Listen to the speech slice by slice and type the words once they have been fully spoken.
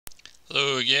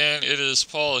Hello again, it is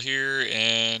Paul here,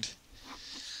 and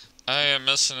I am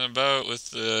messing about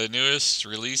with the newest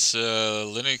release,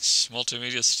 Linux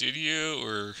Multimedia Studio,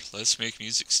 or Let's Make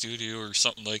Music Studio, or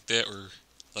something like that, or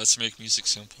Let's Make Music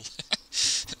Simple.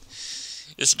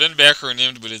 It's been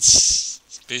backronym, but it's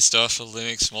based off of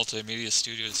Linux Multimedia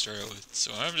Studio to start out with,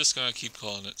 so I'm just gonna keep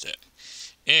calling it that.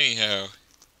 Anyhow,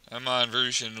 I'm on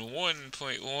version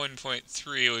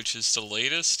 1.1.3, which is the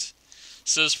latest. It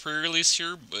says pre-release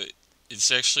here, but it's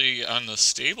actually on the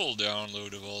stable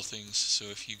download of all things. So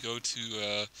if you go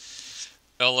to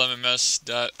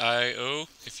LMMS.io,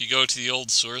 if you go to the old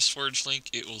SourceForge link,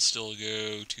 it will still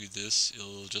go to this.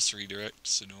 It'll just redirect,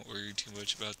 so don't worry too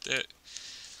much about that.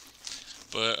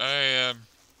 But I am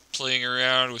playing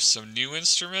around with some new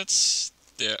instruments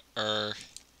that are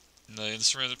in the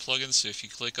instrument plugin. So if you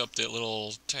click up that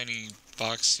little tiny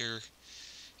box here,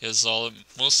 as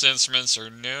most instruments are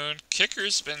known.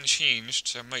 Kicker's been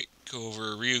changed. I might go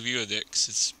over a review of that because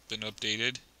it's been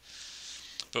updated.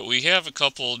 But we have a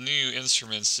couple new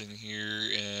instruments in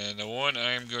here, and the one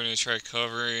I'm going to try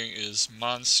covering is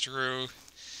Monstro.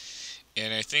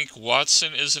 And I think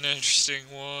Watson is an interesting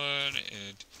one.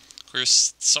 And of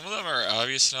course, some of them are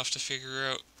obvious enough to figure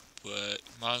out, but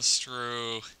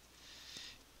Monstro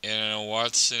and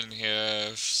Watson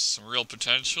have some real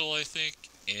potential, I think.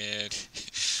 And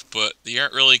but they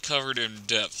aren't really covered in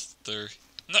depth. They're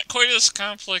not quite as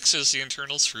complex as the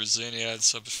internals for Xenad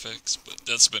sub-effects, but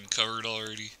that's been covered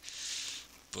already.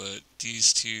 But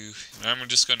these two, I'm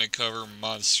just going to cover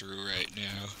Monstro right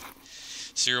now.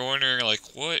 So you're wondering, like,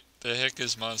 what the heck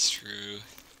is Monstro?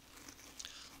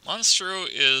 Monstro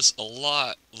is a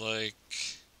lot like,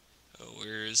 oh,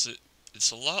 where is it?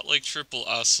 It's a lot like Triple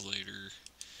Oscillator.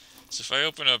 So if I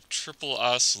open up Triple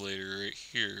Oscillator right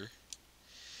here,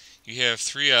 you have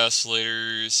three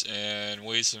oscillators and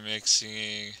ways of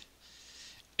mixing,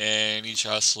 and each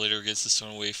oscillator gets its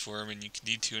own waveform, and you can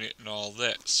detune it and all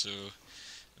that. So,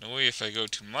 in a way, if I go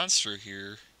to Monstro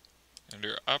here,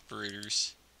 under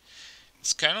Operators,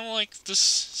 it's kind of like this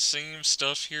same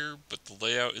stuff here, but the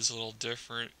layout is a little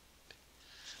different.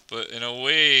 But in a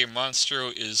way,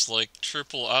 Monstro is like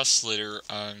Triple Oscillator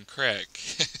on crack.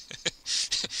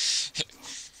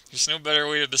 There's no better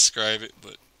way to describe it,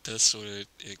 but that's what it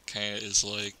kind of is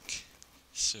like.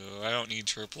 So I don't need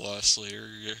triple oscillator.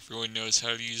 Everyone knows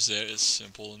how to use that. It's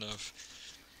simple enough.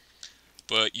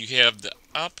 But you have the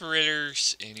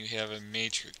operators and you have a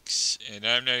matrix. And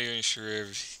I'm not even sure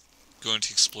I'm going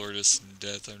to explore this in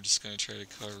depth. I'm just going to try to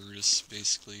cover this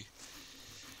basically.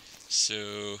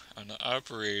 So on the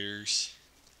operators,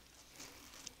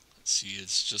 let's see,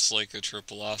 it's just like a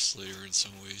triple oscillator in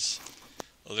some ways,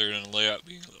 other than the layout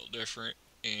being a little different.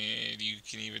 And you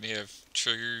can even have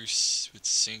triggers with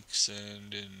syncs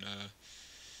and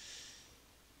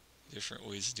different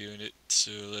ways of doing it.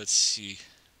 So let's see.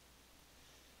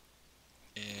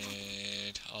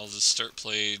 And I'll just start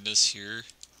playing this here.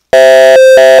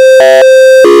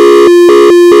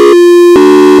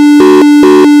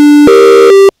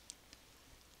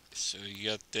 So you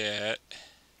got that.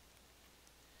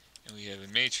 And we have a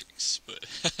matrix, but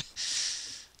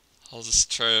I'll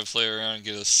just try to play around and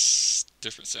get a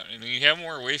different sound. And you have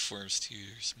more waveforms too.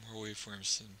 There's more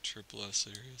waveforms than triple S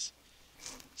there is.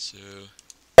 So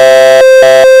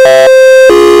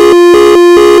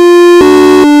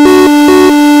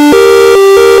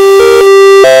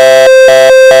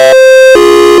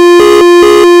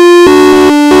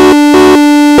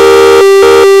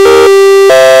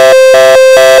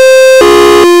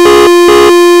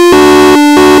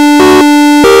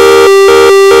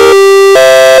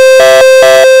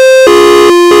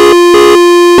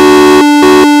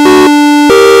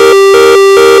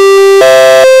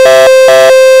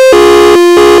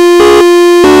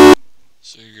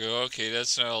you go, okay,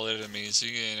 that's not all that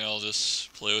amazing, and I'll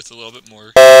just play with it a little bit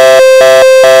more.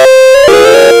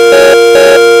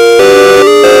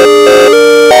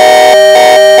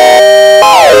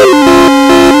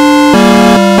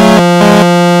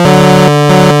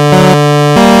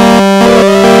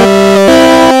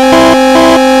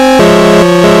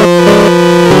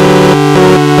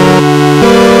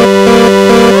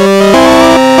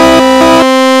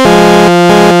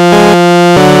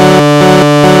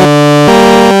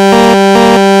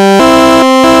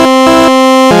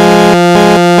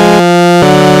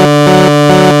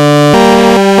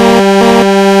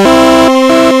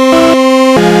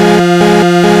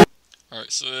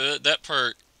 Alright, so that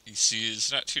part, you see,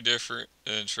 is not too different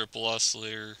than triple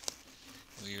oscillator.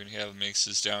 We even have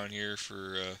mixes down here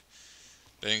for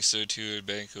banks 02 and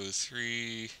bank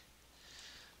 03.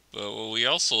 But what we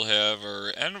also have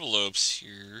are envelopes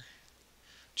here,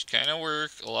 which kind of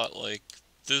work a lot like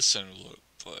this envelope,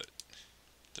 but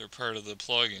they're part of the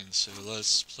plugin, so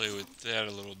let's play with that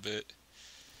a little bit.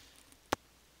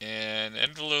 And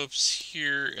envelopes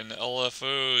here and the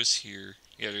LFOs here.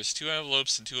 Yeah, there's two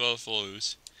envelopes and two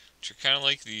LFOs, which are kind of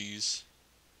like these,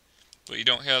 but you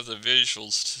don't have the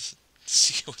visuals to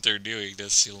see what they're doing.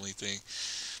 That's the only thing.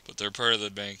 But they're part of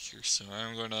the bank here, so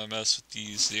I'm going to mess with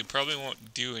these. They probably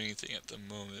won't do anything at the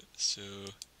moment, so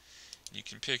you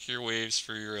can pick your waves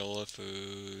for your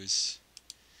LFOs,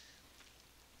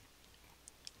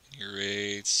 your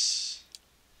rates,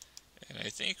 and I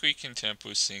think we can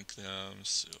tempo sync them,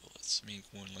 so let's make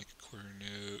one like a quarter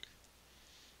note,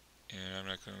 and I'm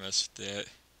not going to mess with that.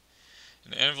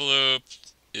 An envelope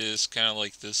is kind of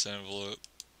like this envelope,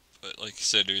 but like I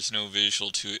said, there's no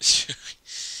visual to it, so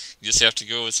you just have to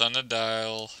go what's on the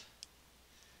dial.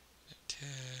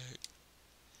 Attack,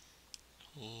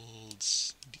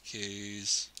 holds,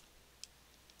 decays,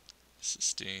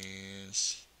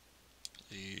 sustains,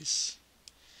 release.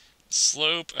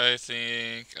 Slope, I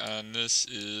think, on this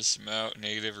is amount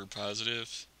negative or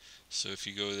positive. So if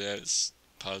you go that, it's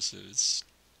positive. It's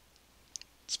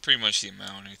pretty much the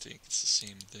amount, I think. It's the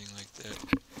same thing like that.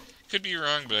 Could be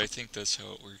wrong, but I think that's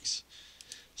how it works.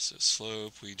 So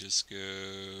slope, we just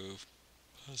go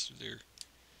positive there.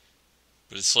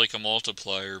 But it's like a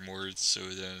multiplier more so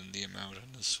than the amount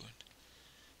on this one.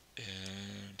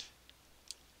 And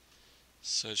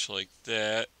such like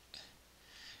that.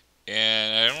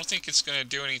 And I don't think it's going to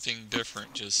do anything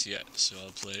different just yet, so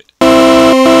I'll play it.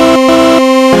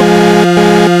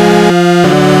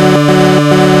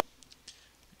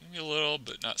 Maybe a little,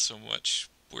 but not so much.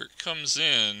 Where it comes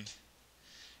in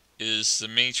is the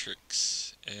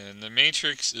matrix, and the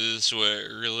matrix is what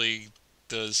really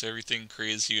does everything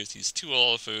crazy with these two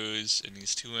LFOs and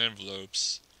these two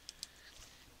envelopes.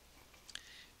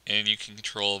 And you can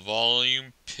control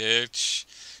volume, pitch,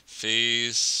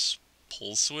 phase,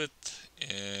 pulse width,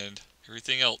 and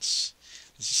everything else.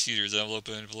 As you see, there's envelope,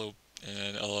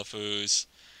 and LFOs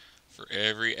for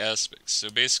every aspect. So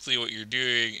basically what you're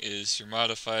doing is you're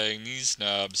modifying these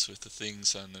knobs with the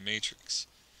things on the matrix.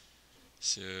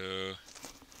 So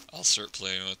I'll start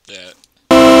playing with that.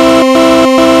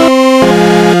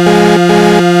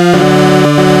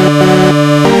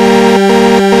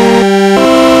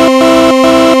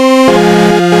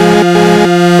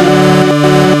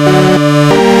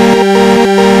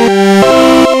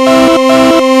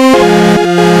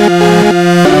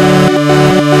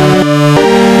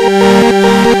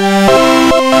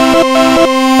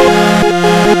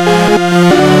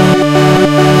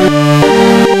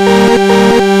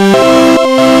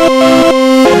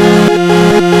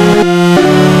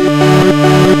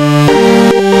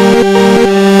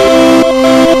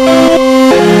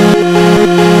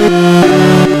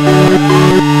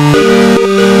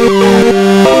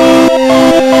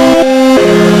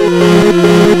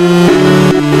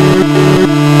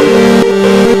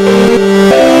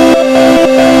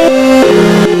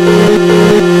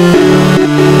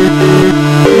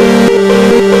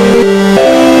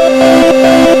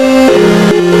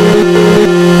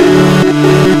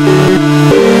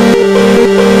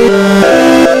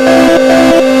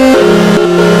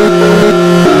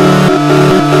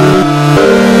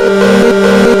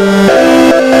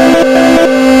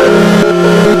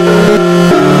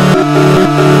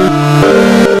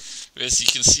 As you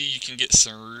can see, you can get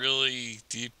some really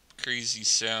deep, crazy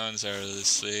sounds out of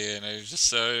this thing, and I just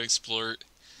decided to explore it.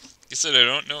 Like I said, I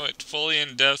don't know it fully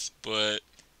in depth, but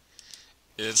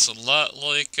it's a lot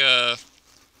like a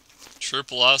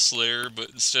triple oscillator,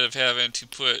 but instead of having to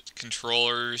put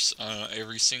controllers on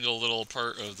every single little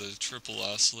part of the triple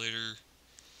oscillator.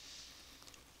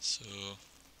 So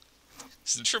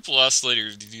the triple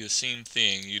oscillator, to do the same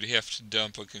thing, you'd have to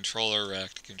dump a controller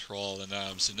rack to control all the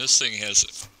knobs, and this thing has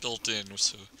it built in,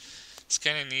 so it's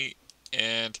kind of neat.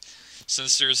 And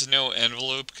since there's no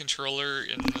envelope controller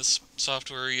in this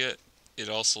software yet, it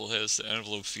also has the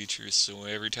envelope features, so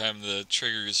every time the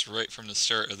trigger is right from the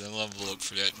start of the envelope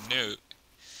for that note,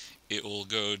 it will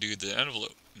go do the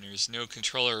envelope. And there's no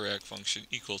controller rack function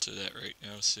equal to that right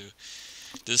now, so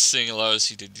this thing allows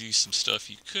you to do some stuff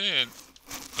you couldn't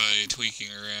by tweaking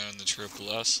around the triple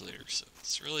oscillator. So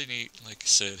it's really neat. Like I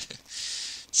said,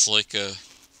 it's like a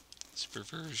super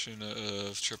version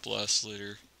of triple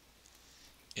oscillator,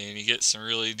 and you get some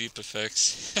really deep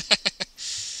effects.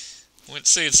 I wouldn't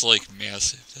say it's like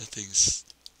massive. That thing's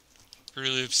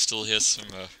really still has some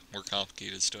more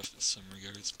complicated stuff in some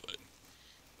regards, but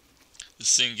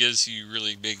this thing gives you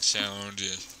really big sound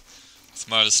with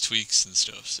modest tweaks and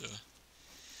stuff. So,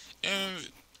 and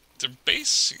the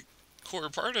basic core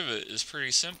part of it is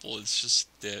pretty simple. It's just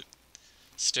that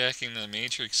stacking the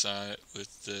matrix on it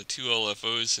with the 2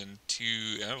 LFOs and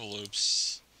 2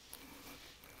 envelopes,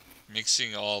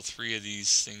 mixing all 3 of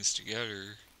these things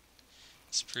together,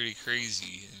 it's pretty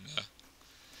crazy. And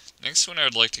next one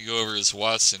I'd like to go over is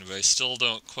Watson, but I still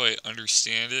don't quite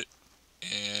understand it.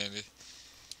 And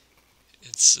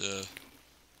it's a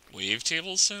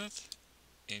wavetable synth,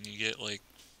 and you get like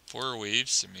 4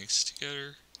 waves to mix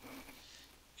together.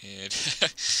 And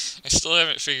I still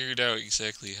haven't figured out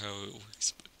exactly how it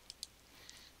works. But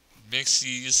mix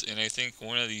these, and I think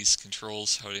one of these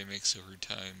controls how they mix over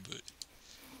time, but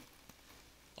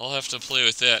I'll have to play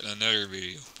with that in another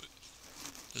video. But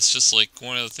it's just like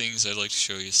one of the things I'd like to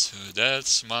show you. So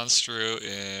that's Monstro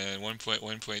and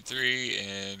 1.1.3,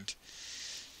 and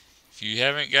if you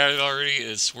haven't got it already,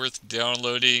 it's worth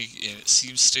downloading, and it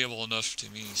seems stable enough to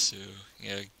me. So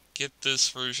yeah, get this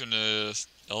version of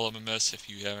LMMS if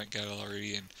you haven't got it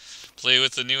already, and play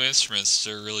with the new instruments.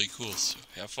 They're really cool, so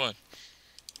have fun.